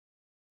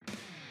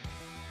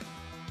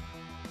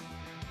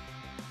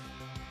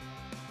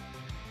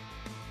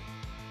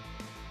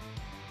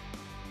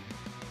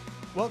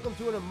Welcome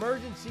to an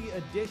emergency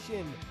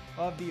edition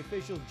of the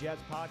official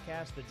Jets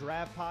podcast, the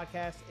Draft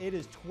Podcast. It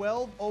is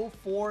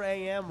 12:04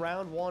 a.m.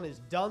 Round one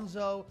is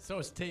donezo. So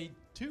it's day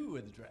 2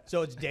 of the draft.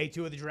 So it's day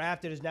 2 of the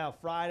draft. It is now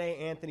Friday.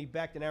 Anthony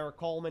Becht and Erik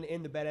Coleman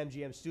in the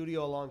BetMGM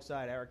studio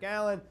alongside Eric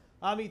Allen.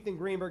 I'm Ethan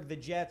Greenberg. The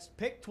Jets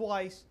picked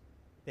twice.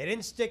 They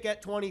didn't stick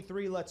at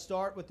 23. Let's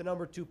start with the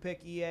number 2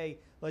 pick, EA.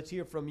 Let's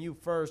hear from you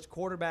first.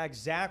 Quarterback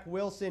Zach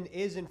Wilson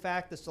is, in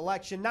fact, the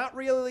selection. Not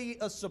really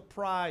a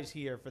surprise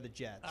here for the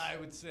Jets. I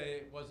would say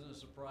it wasn't a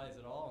surprise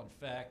at all.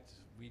 In fact,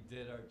 we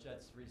did our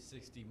Jets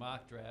 360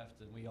 mock draft,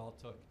 and we all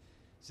took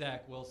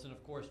Zach Wilson.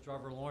 Of course,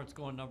 Trevor Lawrence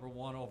going number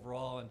 1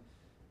 overall. And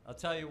I'll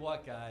tell you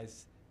what,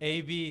 guys,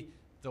 AB,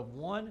 the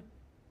one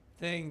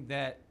thing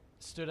that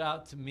stood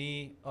out to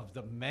me of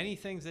the many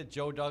things that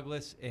Joe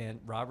Douglas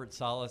and Robert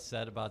Saleh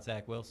said about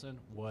Zach Wilson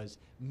was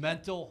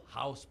mental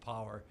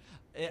horsepower.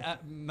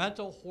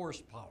 Mental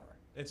horsepower.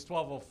 It's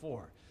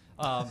 12:04.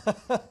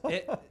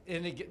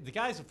 The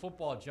guy's a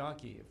football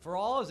junkie. For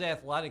all his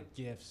athletic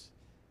gifts,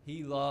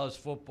 he loves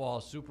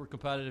football. Super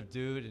competitive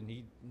dude, and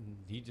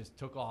he just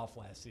took off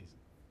last season.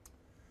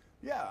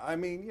 Yeah, I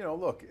mean,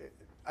 look,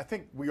 I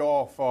think we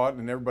all thought,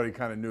 and everybody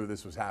kind of knew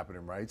this was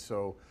happening, right?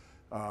 So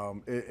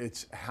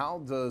it's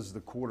how does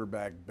the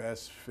quarterback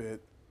best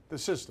fit the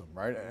system,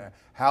 right?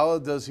 How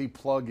does he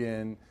plug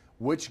in?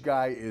 Which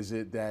guy is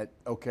it that,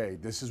 okay,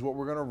 this is what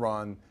we're going to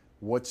run?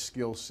 What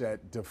skill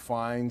set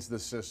defines the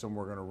system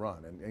we're going to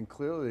run? And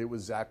clearly it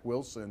was Zach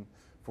Wilson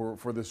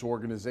for this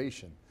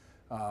organization.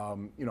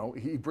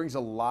 He brings a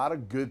lot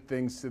of good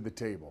things to the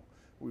table.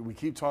 We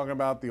keep talking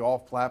about the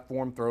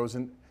off-platform throws,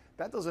 and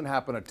that doesn't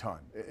happen a ton.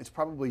 It's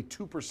probably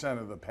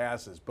 2% of the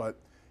passes, but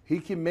he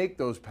can make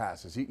those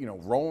passes.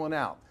 Rolling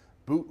out,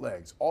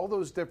 bootlegs, all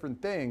those different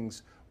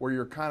things where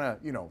you're kind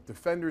of,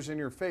 defenders in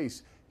your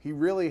face. He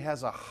really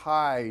has a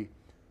high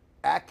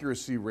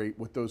accuracy rate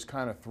with those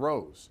kind of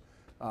throws.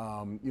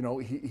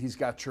 He's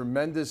got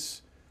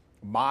tremendous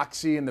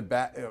moxie in the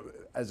back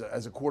as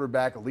a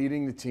quarterback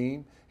leading the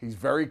team. He's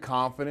very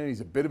confident.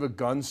 He's a bit of a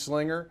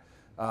gunslinger.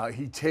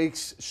 He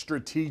takes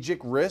strategic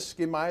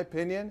risk, in my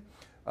opinion.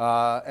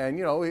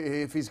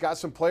 If he's got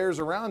some players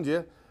around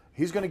you,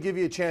 he's going to give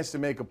you a chance to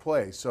make a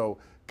play. So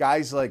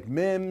guys like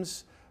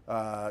Mims,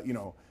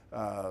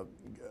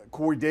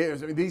 Corey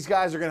Davis, these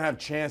guys are going to have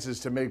chances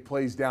to make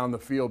plays down the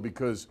field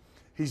because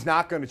he's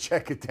not going to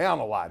check it down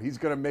a lot. He's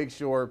going to make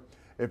sure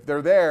if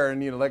they're there,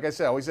 and like I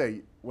said, I always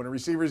say, when a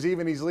receiver's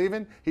even, he's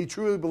leaving, he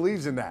truly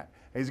believes in that.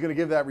 And he's going to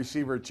give that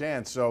receiver a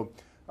chance. So,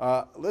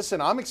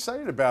 listen, I'm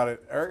excited about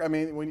it, Eric. I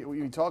mean, when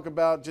you talk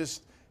about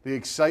just the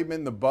excitement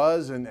and the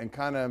buzz and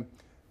kind of,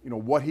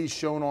 what he's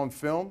shown on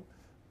film,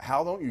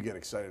 how don't you get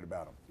excited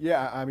about him?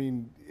 Yeah, I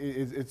mean,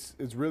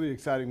 it's really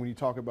exciting when you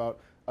talk about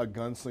a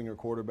gunslinger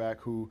quarterback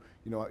who,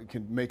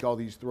 can make all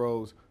these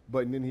throws,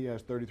 but then he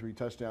has 33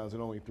 touchdowns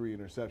and only 3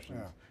 interceptions.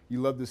 Yeah.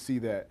 You love to see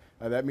that.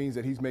 That means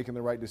that he's making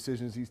the right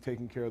decisions, he's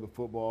taking care of the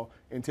football,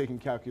 and taking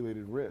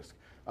calculated risk.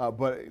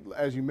 But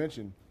as you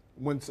mentioned,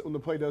 when the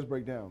play does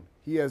break down,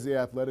 he has the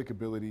athletic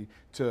ability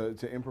to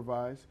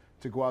improvise,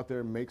 to go out there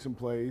and make some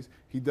plays.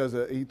 He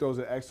throws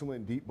an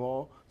excellent deep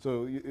ball,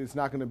 so it's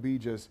not going to be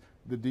just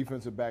the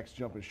defensive backs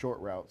jumping short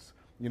routes,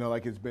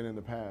 like it's been in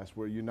the past,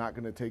 where you're not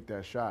going to take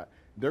that shot.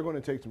 They're going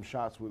to take some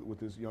shots with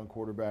this young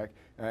quarterback,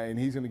 and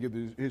he's going to give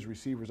his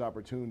receivers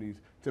opportunities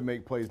to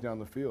make plays down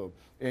the field.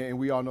 And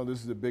we all know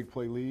this is a big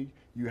play league.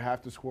 You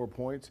have to score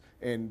points,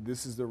 and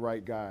this is the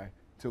right guy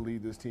to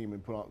lead this team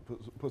and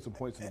put some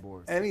points on the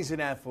board. And he's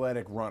an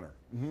athletic runner.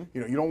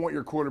 Mm-hmm. You don't want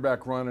your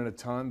quarterback running a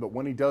ton, but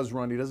when he does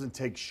run, he doesn't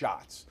take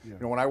shots.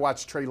 Yeah. When I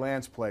watch Trey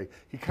Lance play,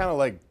 he kind of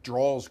like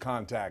draws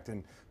contact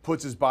and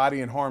puts his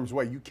body in harm's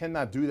way. You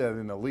cannot do that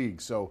in the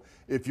league. So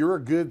if you're a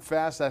good,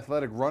 fast,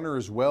 athletic runner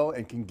as well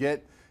and can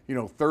get,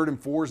 3rd and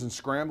 4s and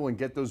scramble and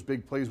get those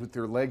big plays with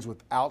your legs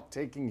without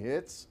taking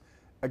hits,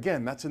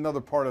 again, that's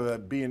another part of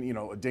that being,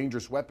 a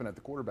dangerous weapon at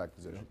the quarterback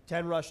position.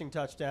 10 rushing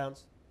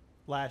touchdowns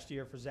last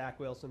year for Zach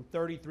Wilson,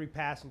 33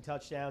 passing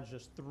touchdowns,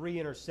 just 3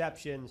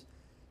 interceptions,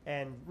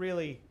 and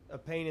really a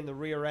pain in the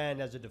rear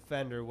end as a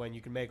defender when you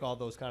can make all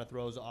those kind of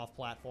throws off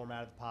platform,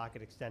 out of the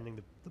pocket, extending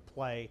the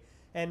play.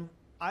 And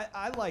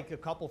I like a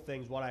couple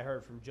things, what I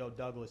heard from Joe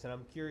Douglas, and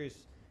I'm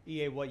curious,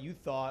 EA, what you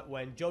thought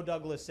when Joe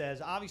Douglas says,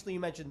 obviously you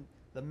mentioned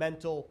the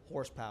mental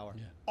horsepower.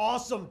 Yeah.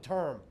 Awesome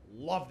term.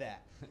 Love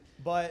that.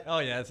 But oh,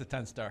 yeah, it's a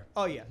 10-star.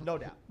 Oh, yeah, no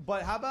doubt.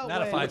 But how about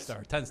not a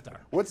 5-star,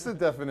 10-star. What's the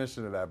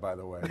definition of that, by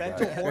the way?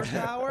 Mental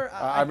horsepower?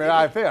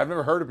 I think I've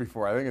never heard it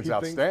before. I think it's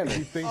outstanding.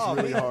 He thinks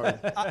really hard.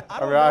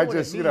 I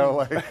just,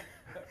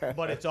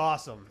 But it's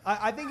awesome.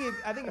 I think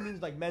it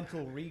means like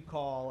mental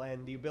recall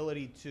and the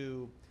ability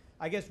to,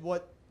 I guess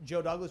what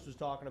Joe Douglas was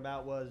talking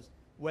about was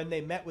when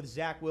they met with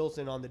Zach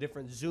Wilson on the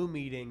different Zoom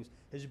meetings,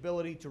 his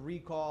ability to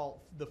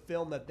recall the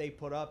film that they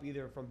put up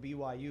either from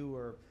BYU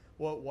or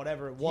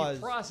whatever it was.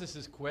 He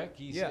processes quick.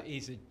 He's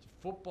a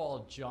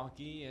football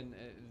junkie, and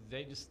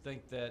they just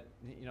think that,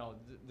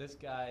 this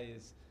guy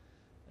is,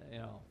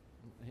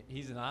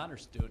 he's an honor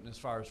student as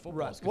far as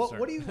football is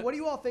concerned. What do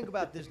you all think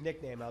about this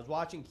nickname? I was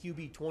watching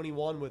QB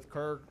 21 with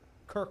Kerr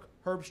Kirk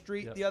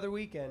Herbstreit Yep. the other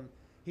week, and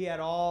he had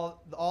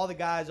all the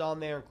guys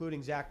on there,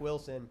 including Zach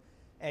Wilson,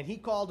 and he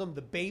called him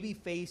the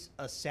babyface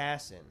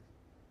assassin.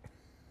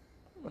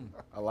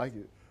 I like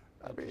it.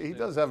 I mean, he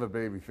does have a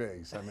baby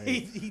face. I mean, He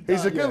he's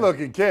does. a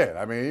good-looking kid.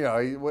 I mean, you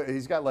know,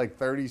 he's got like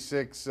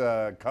 36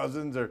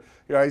 cousins, or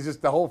you know, he's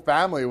just the whole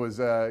family was,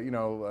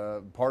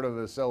 part of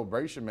the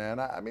celebration.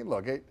 Man, I mean,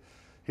 look,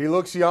 he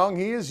looks young.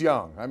 He is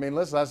young. I mean,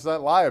 let's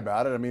not lie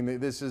about it. I mean,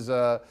 this is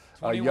a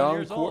 21 young,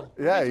 years old.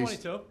 yeah, He's he's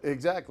 22.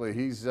 exactly.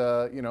 He's,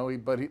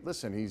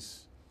 listen,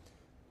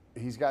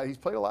 he's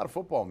played a lot of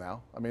football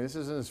now. I mean, this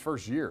isn't his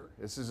first year.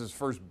 This is his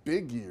first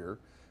big year,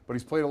 but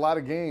he's played a lot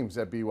of games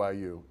at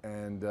BYU.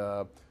 And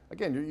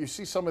again, you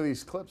see some of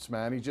these clips,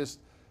 man. He just,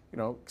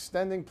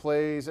 extending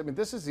plays. I mean,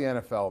 this is the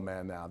NFL,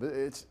 man. Now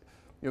it's,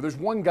 there's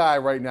one guy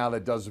right now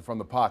that does it from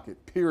the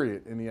pocket.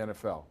 Period. In the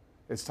NFL,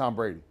 it's Tom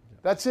Brady.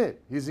 That's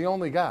it. He's the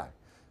only guy.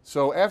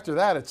 So after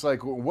that, it's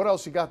like, what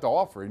else you got to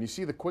offer? And you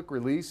see the quick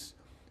release.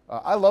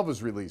 I love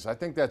his release. I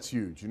think that's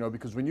huge.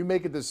 Because when you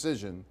make a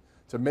decision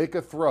to make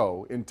a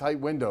throw in tight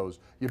windows,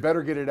 you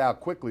better get it out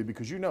quickly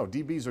because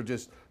DBs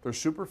are they're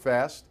super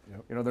fast.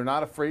 Yep. They're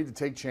not afraid to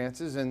take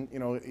chances, and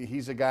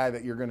he's a guy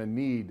that you're going to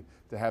need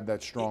to have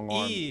that strong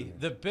arm.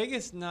 The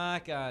biggest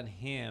knock on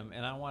him,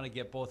 and I want to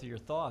get both of your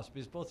thoughts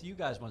because both of you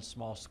guys went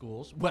small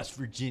schools, West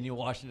Virginia,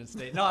 Washington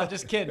State. No, I'm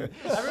just kidding.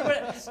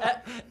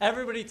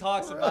 Everybody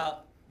talks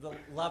about the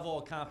level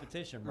of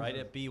competition, right,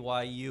 at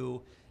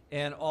BYU,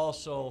 and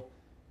also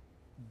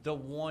the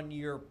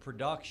 1-year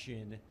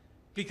production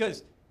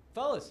because –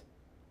 fellas,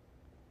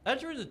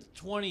 entering the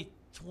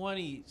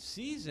 2020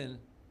 season,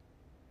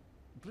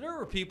 there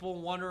were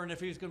people wondering if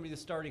he was going to be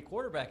the starting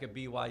quarterback at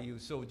BYU.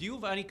 So do you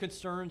have any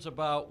concerns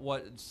about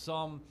what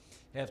some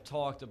have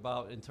talked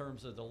about in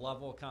terms of the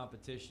level of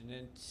competition?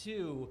 And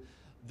two,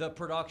 the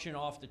production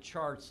off the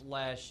charts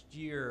last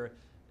year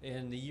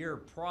and the year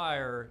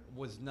prior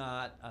was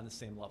not on the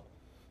same level.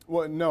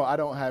 Well, no, I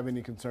don't have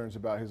any concerns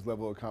about his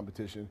level of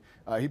competition.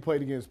 He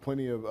played against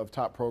plenty of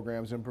top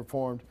programs and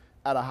performed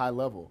at a high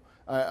level.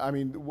 I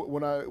mean,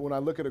 when I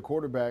look at a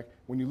quarterback,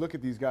 when you look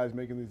at these guys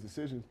making these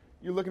decisions,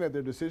 you're looking at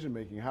their decision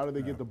making. How do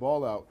they get the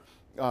ball out?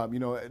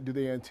 Do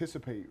they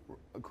anticipate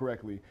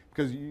correctly?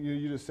 Because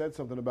you just said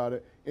something about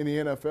it. In the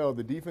NFL,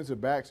 the defensive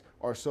backs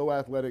are so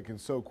athletic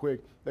and so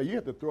quick that you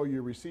have to throw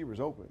your receivers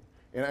open.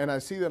 And I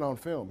see that on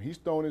film. He's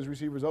throwing his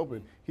receivers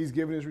open. He's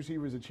giving his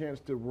receivers a chance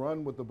to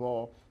run with the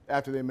ball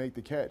after they make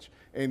the catch.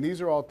 And these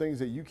are all things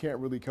that you can't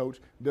really coach.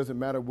 It doesn't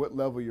matter what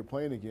level you're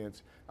playing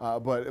against.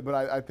 But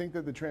I think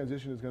that the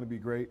transition is going to be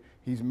great.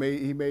 He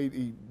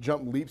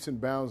jumped leaps and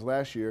bounds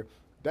last year.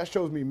 That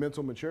shows me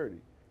mental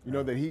maturity.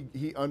 That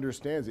he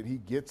understands it. He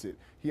gets it.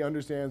 He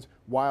understands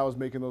why I was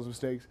making those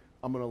mistakes.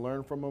 I'm going to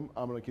learn from him.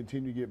 I'm going to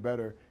continue to get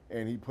better.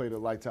 And he played a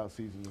lights-out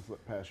season this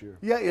past year.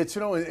 Yeah, it's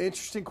an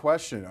interesting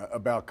question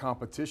about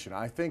competition.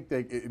 I think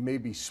that it may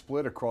be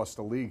split across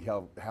the league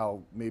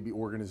how maybe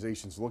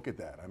organizations look at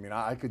that. I mean,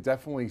 I could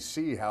definitely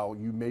see how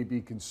you may be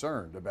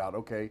concerned about,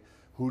 okay,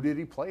 who did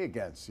he play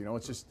against?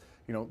 It's just,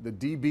 the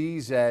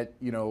DBs at,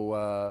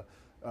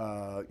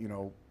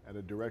 at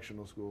a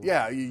directional school.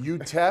 Yeah,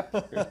 UTEP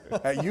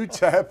at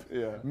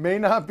UTEP may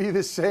not be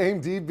the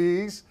same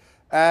DBs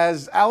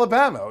as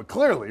Alabama.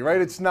 Clearly,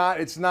 right? It's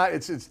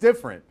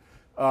different.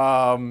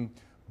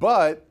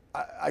 But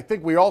I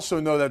think we also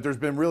know that there's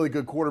been really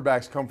good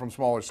quarterbacks come from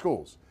smaller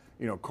schools.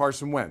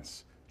 Carson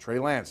Wentz, Trey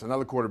Lance,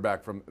 another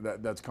quarterback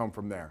that's come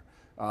from there.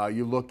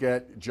 You look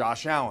at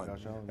Josh Allen,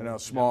 in a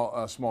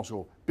small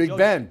school. Big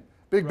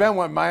Ben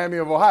went Miami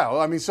of Ohio.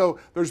 I mean, so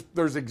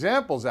there's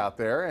examples out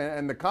there,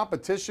 and the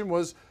competition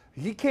was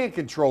he can't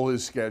control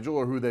his schedule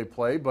or who they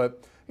play,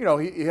 but he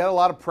had a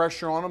lot of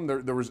pressure on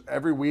him. There was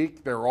every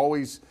week. They're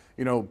always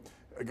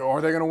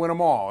are they going to win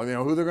them all?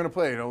 Who they're going to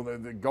play?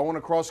 They're going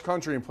across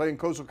country and playing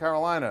Coastal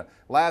Carolina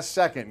last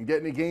second and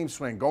getting a game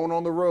swing, going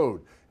on the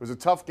road. It was a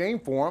tough game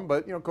for them,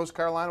 but Coastal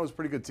Carolina was a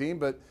pretty good team.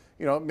 But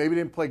maybe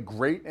didn't play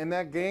great in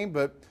that game,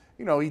 but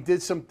he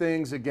did some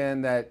things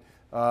again that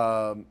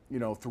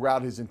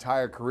throughout his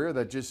entire career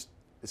that just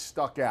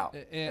stuck out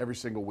every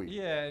single week.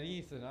 Yeah, and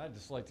Ethan, I'd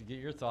just like to get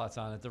your thoughts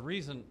on it. The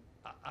reason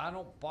I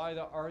don't buy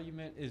the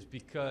argument is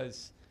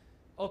because.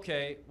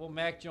 Okay, well,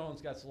 Mac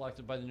Jones got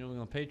selected by the New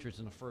England Patriots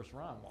in the first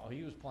round while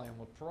he was playing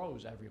with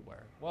pros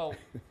everywhere. Well,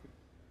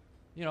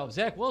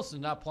 Zach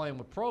Wilson's not playing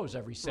with pros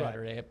every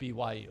Saturday at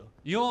BYU.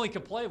 You only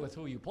can play with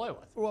who you play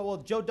with. Well,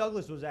 Joe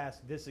Douglas was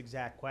asked this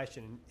exact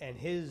question, and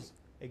his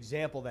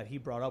example that he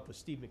brought up was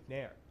Steve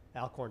McNair,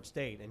 Alcorn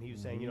State, and he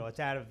was saying, it's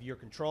out of your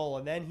control.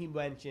 And then he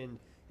mentioned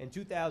in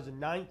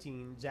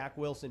 2019, Zach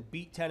Wilson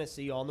beat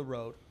Tennessee on the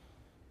road.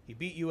 He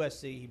beat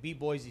USC. He beat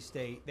Boise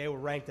State. They were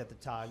ranked at the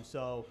time.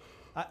 So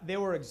there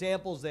were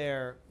examples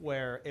there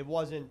where it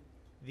wasn't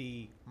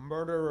the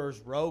murderer's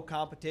row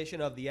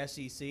competition of the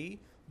SEC,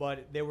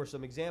 but there were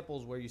some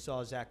examples where you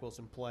saw Zach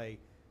Wilson play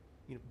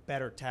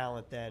better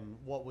talent than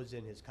what was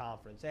in his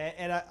conference.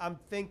 And I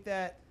think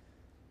that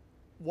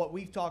what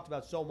we've talked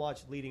about so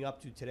much leading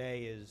up to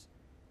today is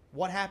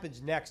what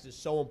happens next is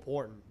so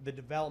important, the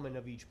development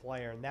of each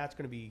player, and that's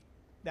going to be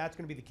that's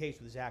going to be the case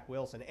with Zach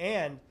Wilson.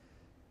 And,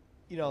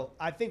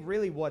 I think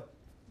really what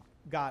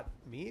got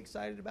me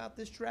excited about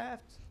this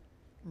draft,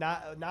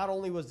 not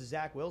only was the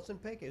Zach Wilson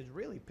pick, it was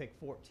really pick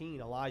 14,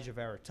 Alijah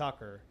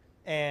Vera-Tucker.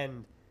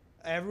 And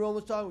everyone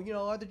was talking,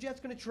 are the Jets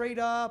going to trade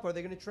up? Are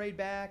they going to trade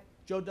back?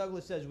 Joe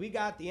Douglas says, we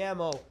got the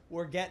ammo.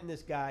 We're getting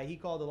this guy. He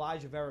called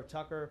Alijah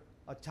Vera-Tucker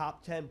a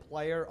top 10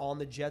 player on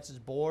the Jets'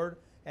 board.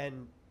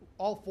 And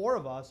all four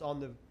of us on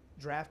the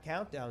Draft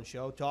Countdown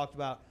show talked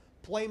about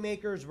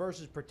playmakers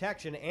versus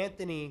protection.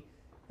 Anthony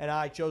and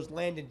I chose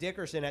Landon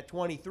Dickerson at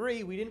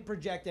 23. We didn't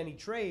project any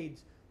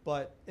trades,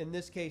 but in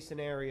this case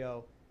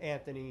scenario,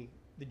 Anthony,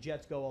 the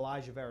Jets go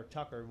Alijah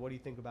Vera-Tucker. What do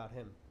you think about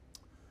him?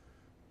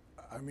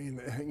 I mean,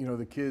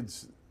 the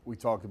kids, we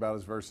talked about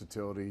his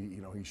versatility.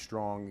 He's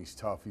strong, he's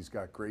tough, he's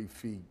got great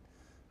feet.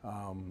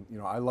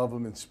 I love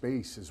him in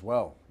space as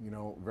well.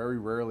 Very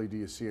rarely do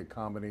you see a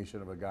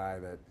combination of a guy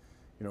that,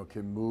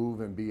 can move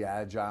and be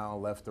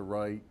agile left to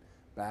right,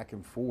 back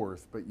and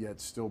forth, but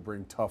yet still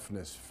bring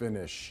toughness,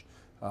 finish,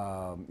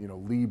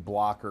 lead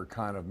blocker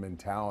kind of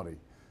mentality.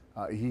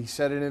 He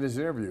said it in his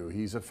interview.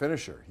 He's a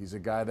finisher. He's a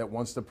guy that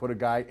wants to put a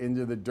guy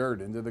into the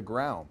dirt, into the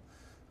ground.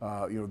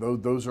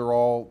 Those are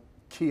all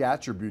key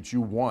attributes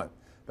you want.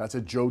 That's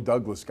a Joe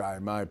Douglas guy,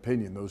 in my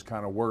opinion, those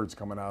kind of words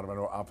coming out of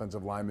an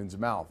offensive lineman's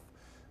mouth.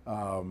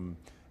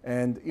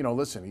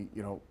 Listen,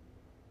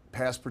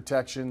 pass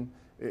protection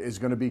is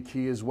going to be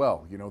key as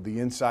well. The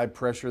inside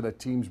pressure that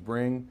teams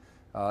bring,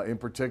 in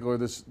particular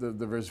this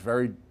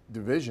very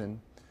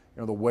division,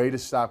 the way to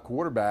stop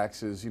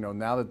quarterbacks is,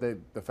 now that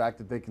the fact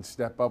that they can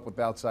step up with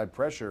outside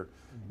pressure,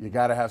 you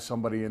got to have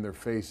somebody in their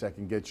face that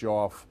can get you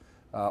off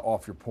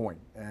your point.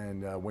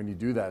 And when you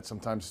do that,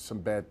 sometimes some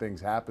bad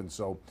things happen.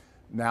 So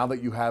now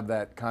that you have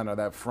that kind of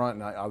that front,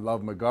 and I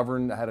love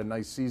McGovern, had a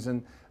nice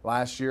season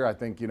last year. I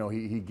think,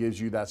 he gives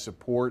you that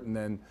support.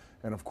 And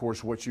of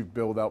course, what you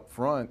build up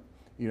front,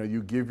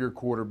 you give your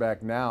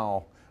quarterback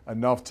now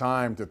enough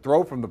time to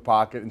throw from the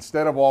pocket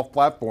instead of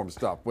off-platform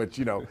stuff, which,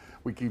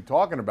 we keep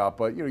talking about.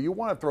 But, you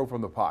want to throw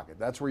from the pocket.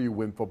 That's where you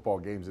win football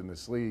games in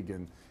this league.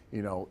 And,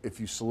 if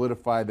you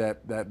solidify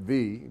that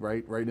V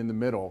right in the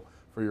middle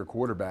for your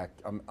quarterback,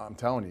 I'm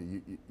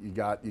telling you, you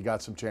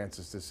got some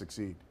chances to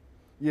succeed.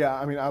 Yeah,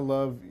 I mean, I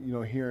love,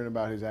 hearing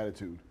about his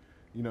attitude,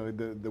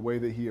 the way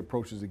that he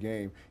approaches the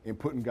game and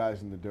putting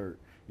guys in the dirt.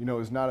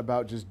 It's not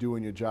about just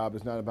doing your job.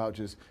 It's not about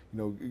just,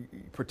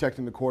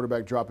 protecting the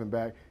quarterback, dropping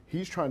back.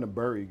 He's trying to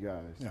bury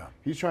guys. Yeah.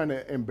 He's trying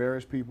to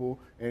embarrass people,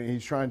 and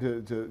he's trying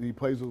he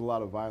plays with a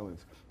lot of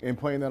violence. And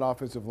playing that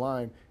offensive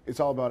line, it's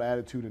all about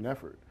attitude and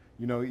effort.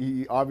 He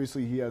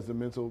has the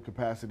mental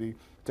capacity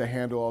to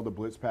handle all the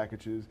blitz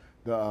packages,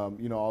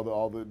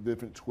 all the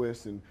different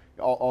twists and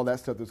all that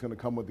stuff that's going to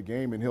come with the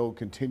game, and he'll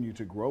continue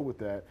to grow with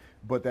that.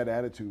 But that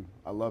attitude,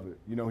 I love it.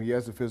 He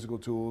has the physical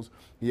tools,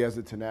 he has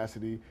the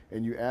tenacity,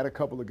 and you add a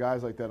couple of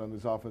guys like that on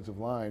this offensive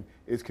line,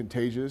 it's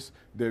contagious.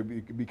 They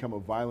become a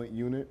violent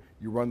unit.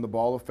 You run the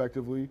ball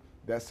effectively.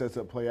 That sets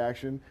up play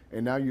action,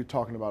 and now you're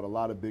talking about a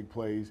lot of big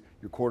plays.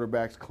 Your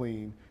quarterback's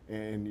clean,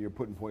 and you're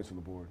putting points on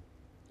the board.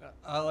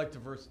 I like the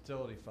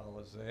versatility,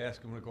 fellas. They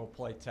ask him to go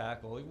play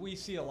tackle. We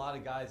see a lot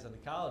of guys on the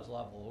college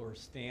level who are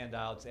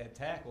standouts at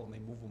tackle, and they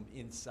move them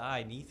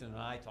inside. And Ethan and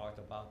I talked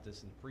about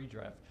this in the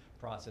pre-draft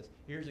process.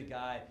 Here's a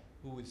guy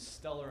who was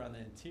stellar on the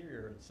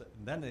interior, and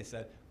then they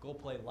said, go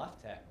play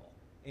left tackle.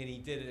 And he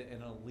did it at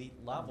an elite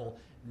level.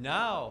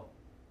 Now,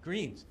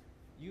 Greens,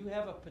 you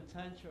have a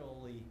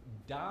potentially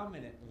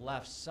dominant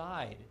left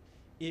side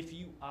if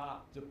you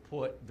opt to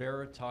put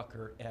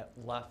Vera-Tucker at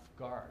left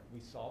guard. We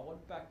saw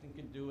what Becht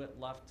can do at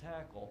left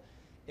tackle.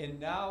 And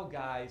now,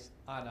 guys,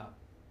 on a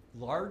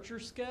larger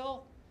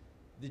scale,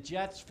 the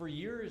Jets, for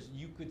years,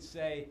 you could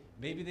say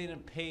maybe they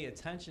didn't pay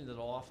attention to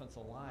the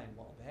offensive line.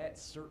 Well, that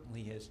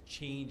certainly has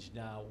changed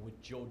now with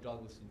Joe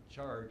Douglas in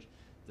charge.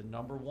 The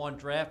 #1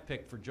 draft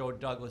pick for Joe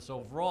Douglas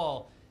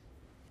overall,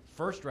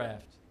 first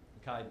draft,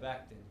 Mekhi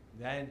Becton.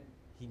 Then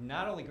he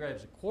not only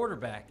grabs a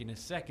quarterback in his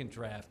second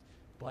draft,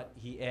 but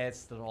he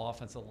adds to the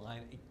offensive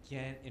line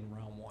again in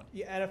round 1.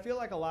 Yeah, and I feel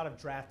like a lot of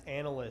draft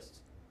analysts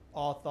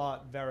all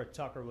thought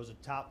Vera-Tucker was a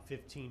top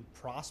 15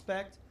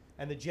 prospect,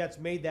 and the Jets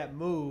made that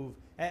move.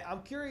 And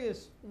I'm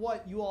curious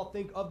what you all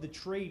think of the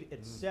trade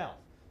itself,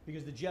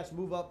 because the Jets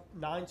move up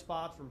 9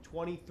 spots from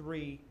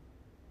 23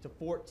 to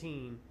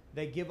 14.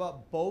 They give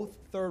up both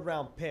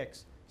third-round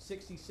picks,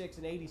 66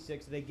 and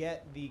 86. They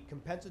get the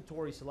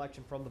compensatory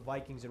selection from the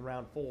Vikings in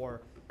round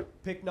 4,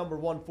 pick number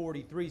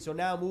 143. So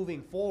now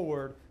moving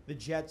forward, the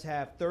Jets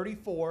have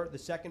 34, the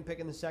second pick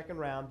in the second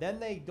round. Then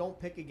they don't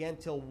pick again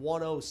till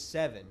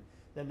 107.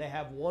 Then they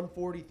have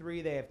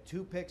 143. They have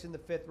 2 picks in the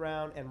 5th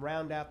round and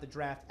round out the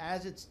draft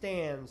as it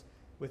stands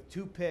with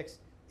 2 picks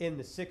in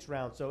the 6th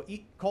round. So,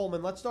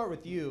 Coleman, let's start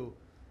with you.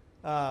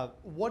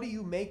 What do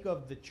you make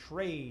of the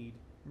trade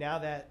now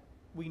that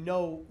we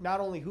know not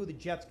only who the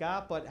Jets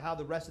got, but how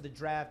the rest of the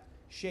draft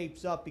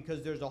shapes up?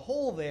 Because there's a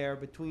hole there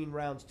between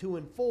rounds 2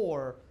 and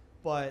 4,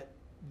 but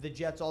the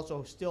Jets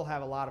also still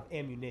have a lot of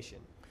ammunition.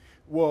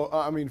 Well,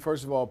 I mean,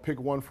 first of all, pick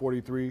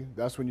 143.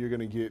 That's when you're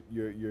going to get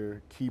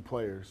your key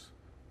players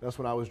That's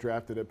when I was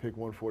drafted at pick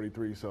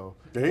 143. So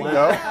There you go.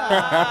 There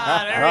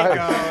he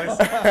goes.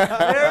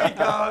 There he goes.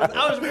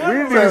 I was We wondering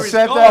didn't where even he's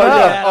set going that with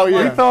up. that. Oh, I'm yeah.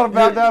 He like, thought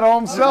about that all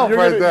himself You're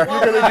right gonna- there.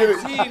 you're gonna get it.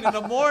 15 in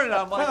the morning.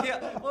 I'm like,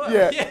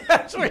 yeah, Yeah.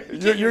 that's where you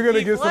get You're your going to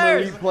key get some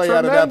players. elite play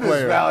out of that Tremendous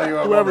player. value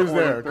at Whoever's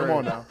there. 143. Come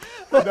on now.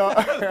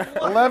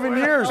 No. 11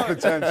 years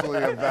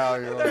potentially of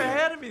value. There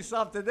had to be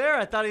something there.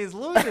 I thought he was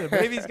losing.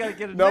 Maybe he's got to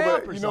get a No,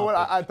 nap but or you know what?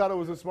 something. I thought it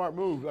was a smart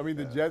move. I mean,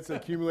 the Jets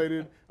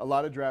accumulated a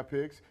lot of draft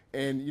picks,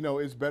 and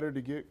it's better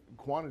to get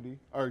quality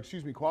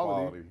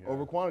Quality, yeah.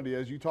 over quantity,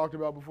 as you talked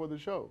about before the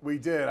show. We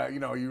did.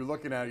 You're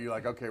looking at it, you're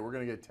like, okay, we're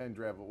going to get 10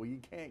 draft. Well, you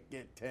can't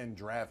get 10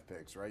 draft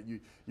picks, right? You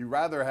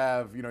rather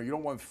have, you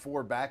don't want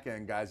 4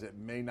 back-end guys that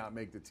may not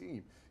make the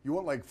team. You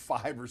want like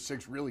 5 or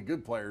 6 really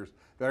good players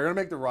that are going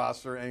to make the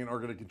roster and are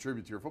going to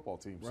contribute to your football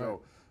team. Right.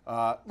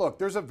 So, look,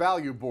 there's a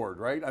value board,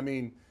 right? I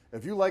mean,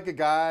 if you like a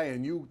guy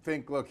and you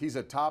think, look, he's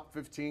a top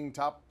 15,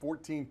 top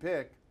 14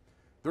 pick,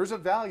 there's a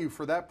value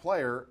for that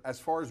player as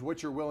far as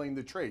what you're willing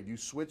to trade. You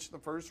switch the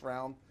first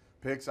round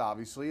picks,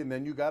 obviously, and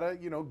then you got to,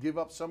 give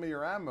up some of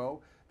your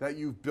ammo that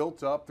you've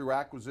built up through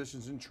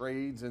acquisitions and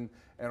trades and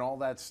all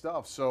that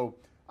stuff. So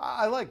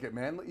I like it,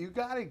 man. You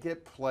got to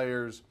get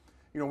players.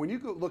 When you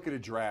go look at a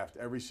draft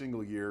every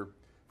single year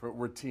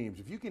for teams,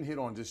 if you can hit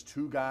on just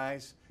 2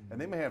 guys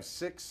and they may have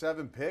 6,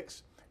 7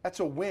 picks, that's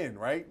a win,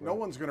 right? No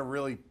one's going to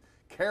really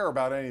care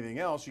about anything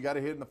else. You got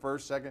to hit in the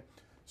first, second.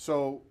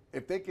 So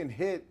if they can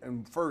hit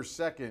in first,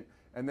 second,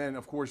 and then,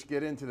 of course,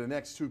 get into the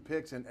next 2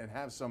 picks and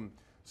have some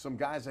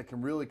guys that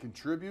can really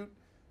contribute,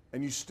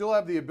 and you still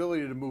have the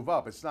ability to move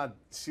up. It's not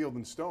sealed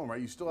in stone,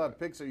 right? You still have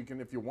picks that you can,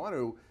 if you want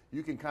to,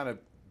 you can kind of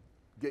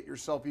get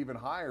yourself even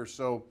higher.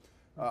 So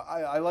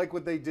I like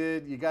what they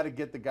did. You got to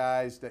get the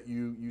guys that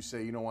you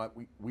say, you know what,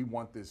 we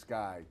want this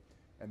guy.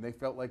 And they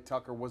felt like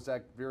Tucker was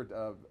that,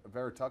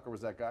 Vera-Tucker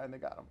was that guy, and they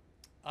got him.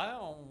 I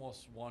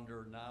almost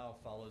wonder now,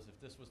 fellas, if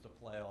this was the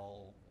play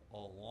all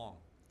along.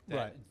 That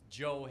Right.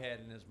 Joe had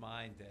in his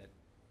mind that,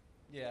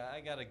 yeah,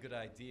 I got a good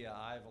idea.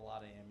 I have a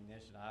lot of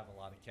ammunition. I have a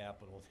lot of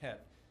capital.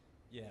 That,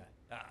 yeah,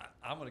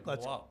 I'm going to go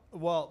up.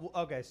 Well,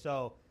 okay,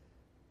 so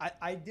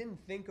I didn't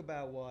think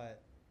about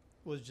what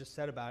was just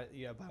said about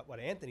it, about what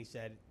Anthony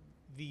said.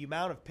 The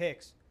amount of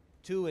picks,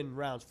 2 in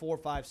rounds 4,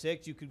 5,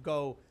 6, you could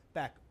go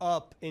back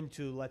up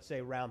into, let's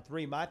say, round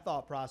 3. My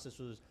thought process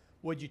was,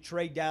 would you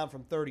trade down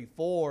from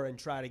 34 and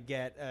try to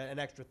get an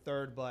extra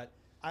third? But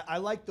I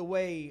like the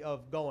way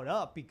of going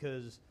up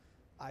because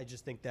I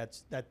just think that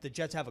the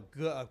Jets have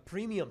a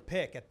premium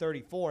pick at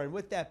 34. And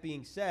with that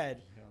being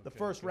said, the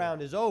first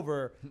round is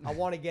over. I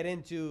want to get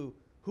into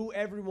who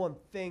everyone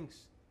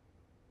thinks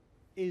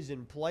is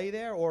in play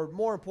there, or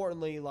more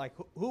importantly, like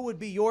who would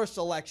be your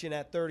selection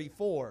at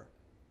 34?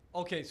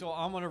 Okay, so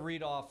I'm going to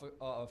read off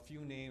a few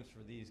names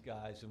for these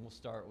guys, and we'll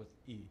start with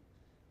E.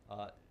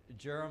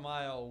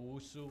 Jeremiah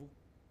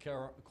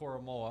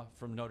Owusu-Koramoah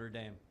from Notre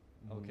Dame,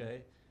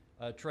 okay?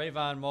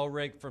 Trayvon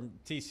Moehrig from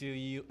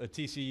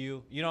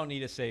TCU. You don't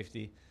need a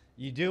safety.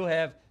 You do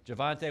have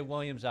Javonte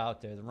Williams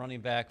out there, the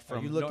running back from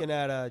Are you looking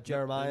at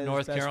Jeremiah's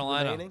North best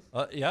Carolina. remaining?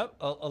 Yep.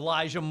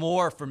 Elijah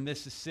Moore from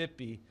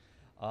Mississippi.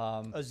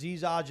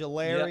 Aziz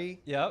Ojulari.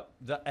 Yep.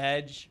 The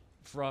edge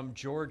from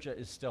Georgia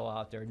is still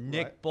out there.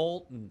 Nick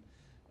Bolton,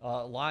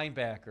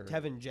 linebacker.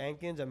 Tevin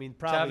Jenkins. I mean,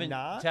 probably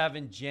not.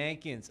 Tevin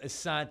Jenkins,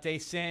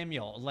 Asante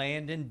Samuel,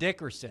 Landon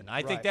Dickerson.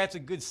 I think Right. that's a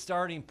good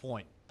starting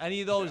point. Any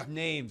of those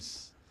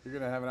names. You're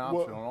going to have an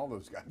option on all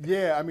those guys.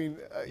 Yeah, I mean,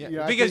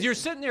 Yeah, I because think- you're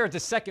sitting there at the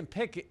second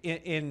pick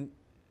in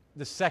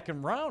the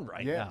second round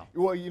right now.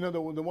 Well, the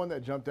one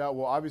that jumped out.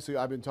 Well, obviously,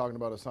 I've been talking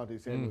about Asante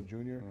Samuel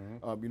Jr.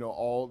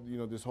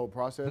 This whole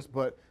process,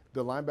 but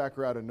the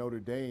linebacker out of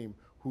Notre Dame,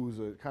 who's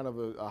a kind of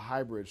a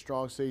hybrid,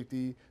 strong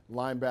safety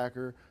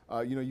linebacker.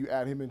 You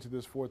add him into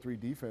this 4-3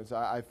 defense.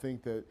 I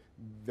think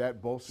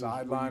that bolsters what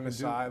you Sideline can to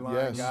do. sideline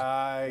Yes.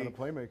 guy. And a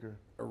playmaker.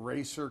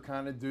 Eraser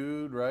kind of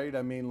dude, right?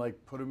 I mean,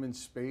 like put him in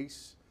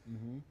space.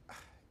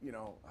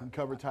 And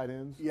cover tight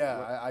ends.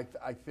 Yeah,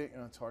 I think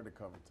it's hard to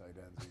cover tight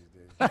ends these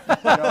days.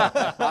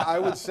 I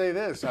would say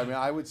this. I mean,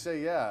 I would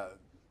say, yeah,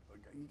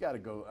 you got to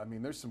go. I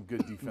mean, there's some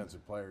good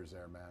defensive players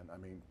there, man. I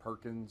mean,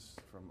 Perkins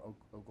from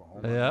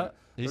Oklahoma. Yeah,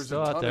 he's there's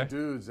still a out ton there. of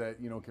dudes that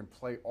can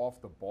play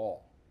off the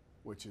ball,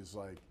 which is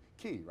like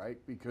key, right?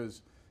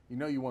 Because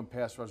you want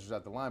pass rushers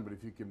at the line, but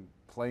if you can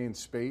play in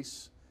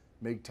space,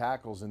 make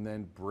tackles, and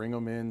then bring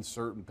them in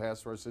certain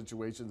pass rush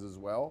situations as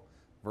well.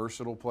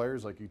 Versatile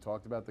players, like you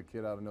talked about, the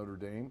kid out of Notre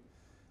Dame.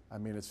 I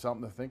mean, it's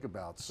something to think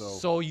about.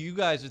 So you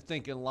guys are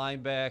thinking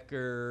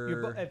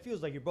linebacker. It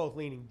feels like you're both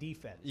leaning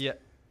defense. Yeah.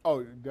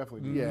 Oh,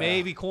 definitely. Yeah.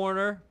 Maybe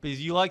corner because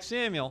you like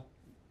Samuel.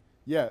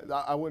 Yeah,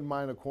 I wouldn't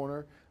mind a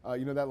corner. That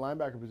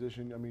linebacker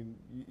position, I mean,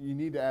 you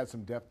need to add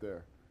some depth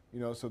there.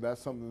 So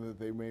that's something that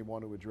they may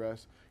want to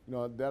address.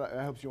 That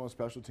helps you on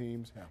special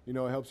teams. Yeah.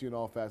 It helps you in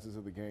all facets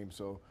of the game.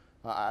 So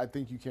I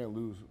think you can't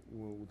lose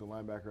with the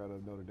linebacker out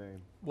of Notre Dame.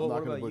 Well,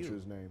 I'm not what going to about butcher you?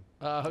 his name.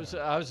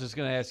 I was just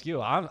going to ask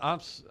you.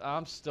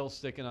 I'm still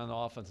sticking on the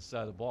offensive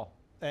side of the ball.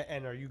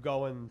 And are you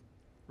going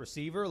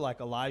receiver like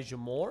Elijah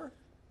Moore?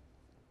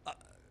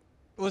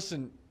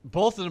 Listen,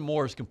 both of the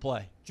Moores can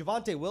play.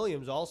 Javonte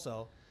Williams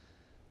also.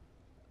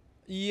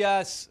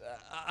 Yes,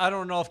 I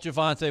don't know if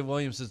Javonte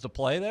Williams is the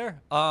play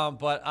there,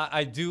 but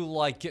I do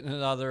like getting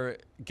another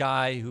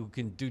guy who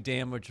can do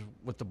damage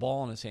with the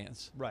ball in his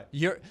hands. Right.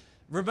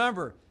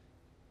 Remember,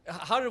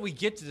 how did we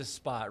get to this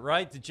spot,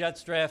 right? The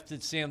Jets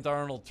drafted Sam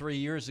Darnold 3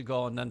 years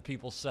ago, and then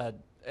people said,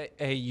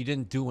 hey, you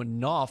didn't do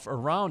enough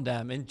around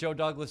them. And Joe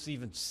Douglas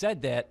even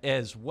said that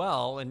as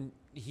well, and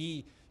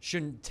he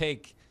shouldn't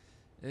take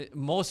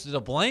most of the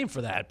blame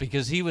for that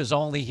because he was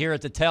only here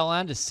at the tail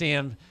end of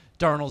Sam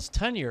Darnold's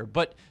tenure.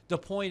 But the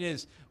point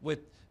is, with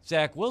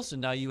Zach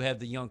Wilson, now you have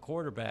the young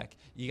quarterback.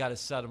 You got to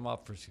set him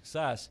up for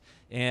success.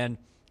 And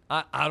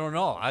I don't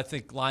know. I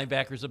think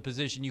linebacker's a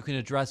position you can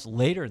address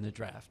later in the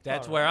draft.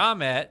 That's where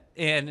I'm at.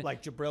 And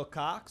like Jabril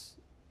Cox.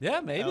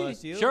 Yeah, maybe.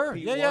 LSU, sure.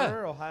 Pete yeah,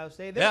 Warner, Ohio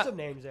State. There's some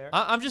names there.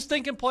 I'm just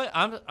thinking play.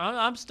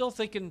 I'm still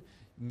thinking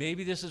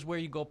maybe this is where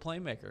you go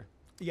playmaker.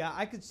 Yeah,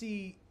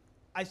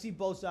 I see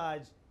both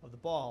sides of the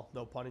ball,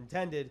 no pun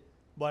intended,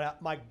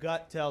 but my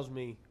gut tells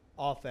me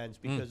offense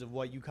because of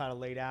what you kind of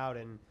laid out.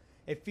 And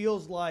it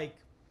feels like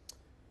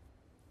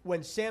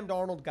when Sam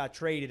Darnold got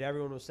traded,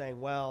 everyone was saying,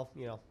 well,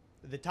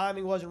 the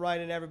timing wasn't right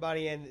in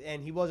everybody,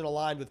 and he wasn't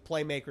aligned with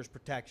playmakers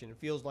protection. It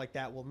feels like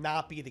that will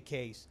not be the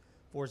case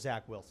for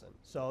Zach Wilson.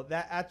 So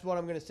that's what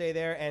I'm going to say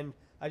there. And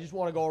I just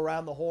want to go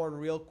around the horn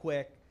real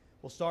quick.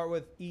 We'll start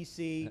with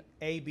EC,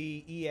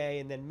 AB, EA,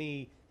 and then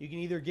me. You can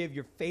either give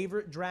your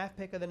favorite draft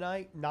pick of the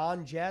night,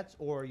 non-Jets,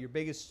 or your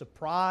biggest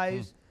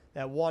surprise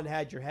that one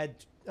had your head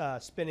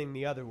spinning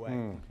the other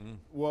way.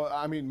 Well,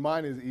 I mean,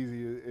 mine is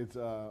easy. It's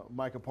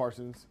Micah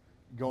Parsons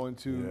going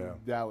to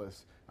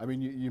Dallas. I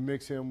mean, you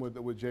mix him with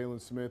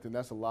Jalen Smith, and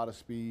that's a lot of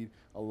speed,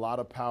 a lot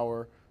of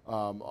power,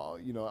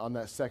 on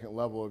that second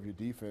level of your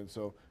defense.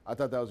 So I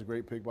thought that was a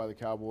great pick by the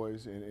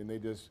Cowboys, and they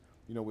just,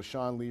 with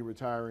Sean Lee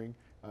retiring,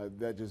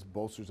 that just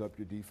bolsters up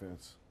your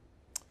defense.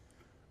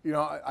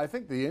 I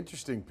think the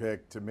interesting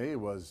pick to me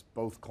was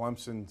both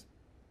Clemson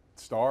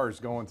stars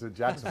going to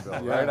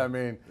Jacksonville, right? I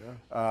mean,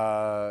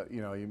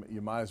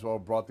 you might as well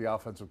have brought the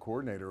offensive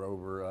coordinator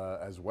over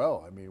as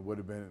well. I mean, it would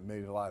have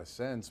made a lot of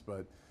sense,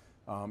 but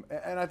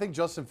and I think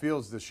Justin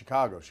Fields to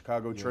Chicago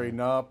trading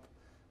up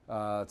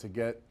to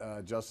get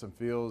Justin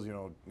Fields.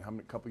 A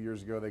couple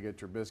years ago they get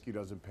Trubisky,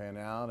 doesn't pan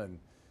out, and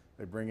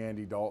they bring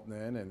Andy Dalton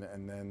in,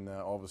 and then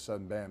all of a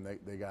sudden, bam,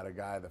 they got a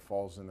guy that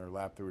falls in their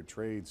lap through a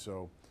trade.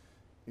 So,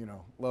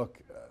 look,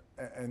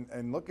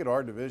 and look at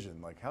our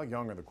division. Like, how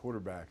young are the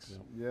quarterbacks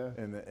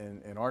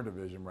in our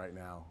division right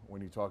now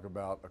when you talk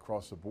about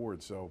across the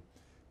board? So,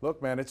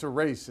 look, man, it's a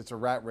race. It's a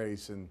rat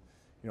race, and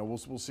we'll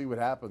see what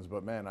happens.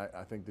 But man,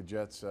 I think the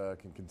Jets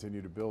can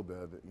continue to build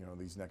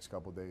these next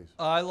couple of days.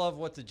 I love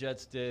what the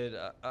Jets did.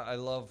 I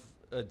love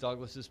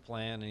Douglas's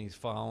plan, and he's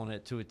following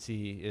it to a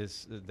T.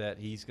 Is that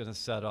he's going to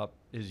set up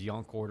his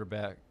young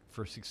quarterback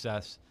for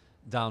success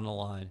down the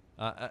line.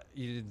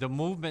 The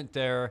movement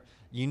there,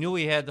 you knew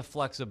he had the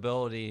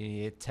flexibility, and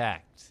he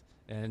attacked.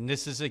 And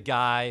this is a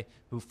guy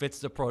who fits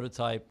the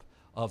prototype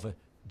of a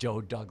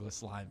Joe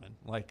Douglas lineman.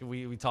 Like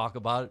we talk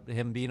about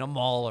him being a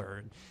mauler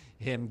and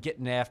him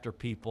getting after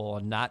people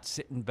and not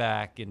sitting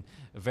back. And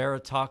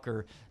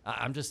Vera-Tucker,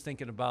 I'm just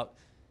thinking about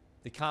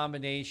the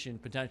combination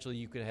potentially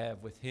you could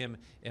have with him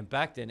and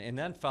Becht. And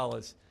then,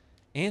 fellas,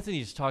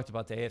 Anthony just talked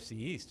about the AFC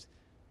East.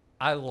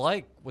 I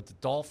like what the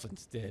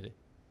Dolphins did,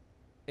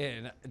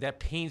 and that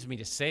pains me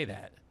to say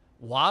that.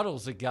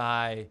 Waddle's a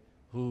guy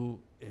who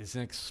is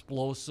an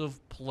explosive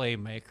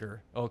playmaker,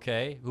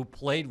 okay, who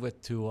played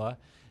with Tua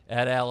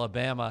at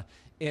Alabama.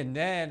 And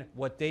then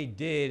what they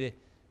did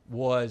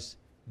was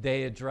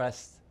they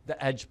addressed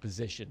the edge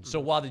position. So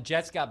while the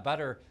Jets got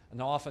better on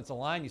the offensive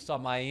line, you saw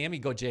Miami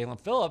go Jalen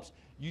Phillips.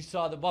 You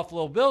saw the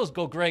Buffalo Bills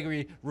go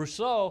Gregory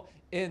Rousseau.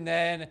 And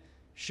then,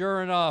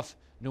 sure enough,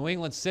 New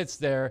England sits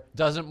there,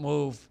 doesn't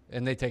move,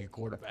 and they take a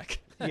quarterback.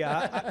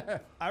 Yeah,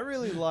 I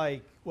really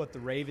like what the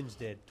Ravens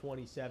did,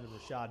 27,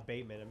 Rashad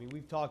Bateman. I mean,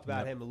 we've talked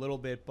about him a little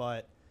bit,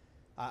 but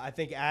I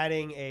think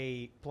adding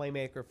a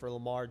playmaker for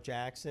Lamar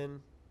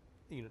Jackson,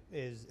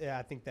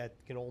 I think that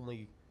can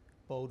only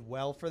bode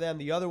well for them.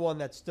 The other one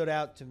that stood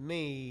out to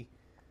me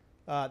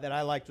that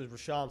I liked was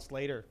Rashawn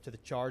Slater to the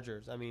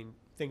Chargers. I mean,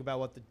 think about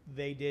what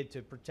they did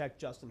to protect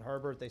Justin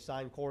Herbert. They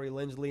signed Corey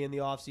Linsley in the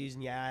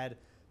offseason. You add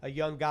a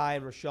young guy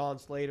in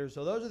Rashawn Slater.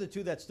 So those are the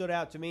two that stood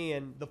out to me,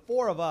 and the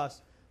four of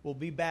us will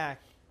be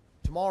back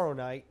tomorrow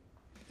night.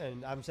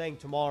 And I'm saying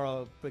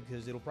tomorrow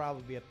because it'll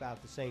probably be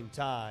about the same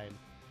time,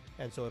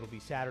 and so it'll be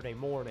Saturday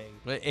morning.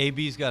 But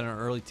AB's got an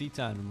early tea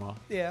time tomorrow.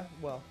 Yeah,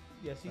 well,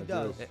 yes, he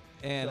does.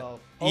 And so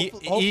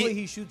hopefully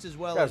he shoots as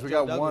well. Guys, as we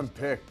Joe got Douglas one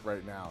does. pick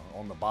right now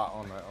on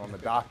the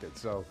docket.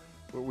 So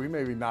we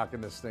may be knocking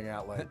this thing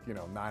out like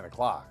 9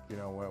 o'clock.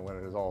 When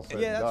it is all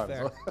said Yeah, and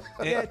that's done.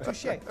 fair. Yeah,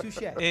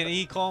 touche. And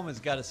E. Coleman's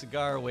got a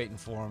cigar waiting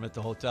for him at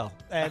the hotel.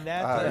 And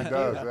that's He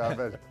does. Yeah, I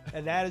bet.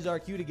 And that is our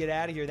cue to get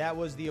out of here. That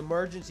was the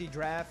Emergency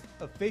Draft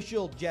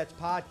official Jets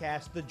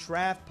podcast, the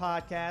Draft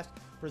Podcast,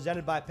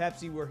 presented by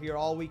Pepsi. We're here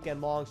all weekend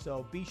long,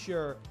 so be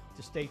sure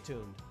to stay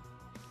tuned.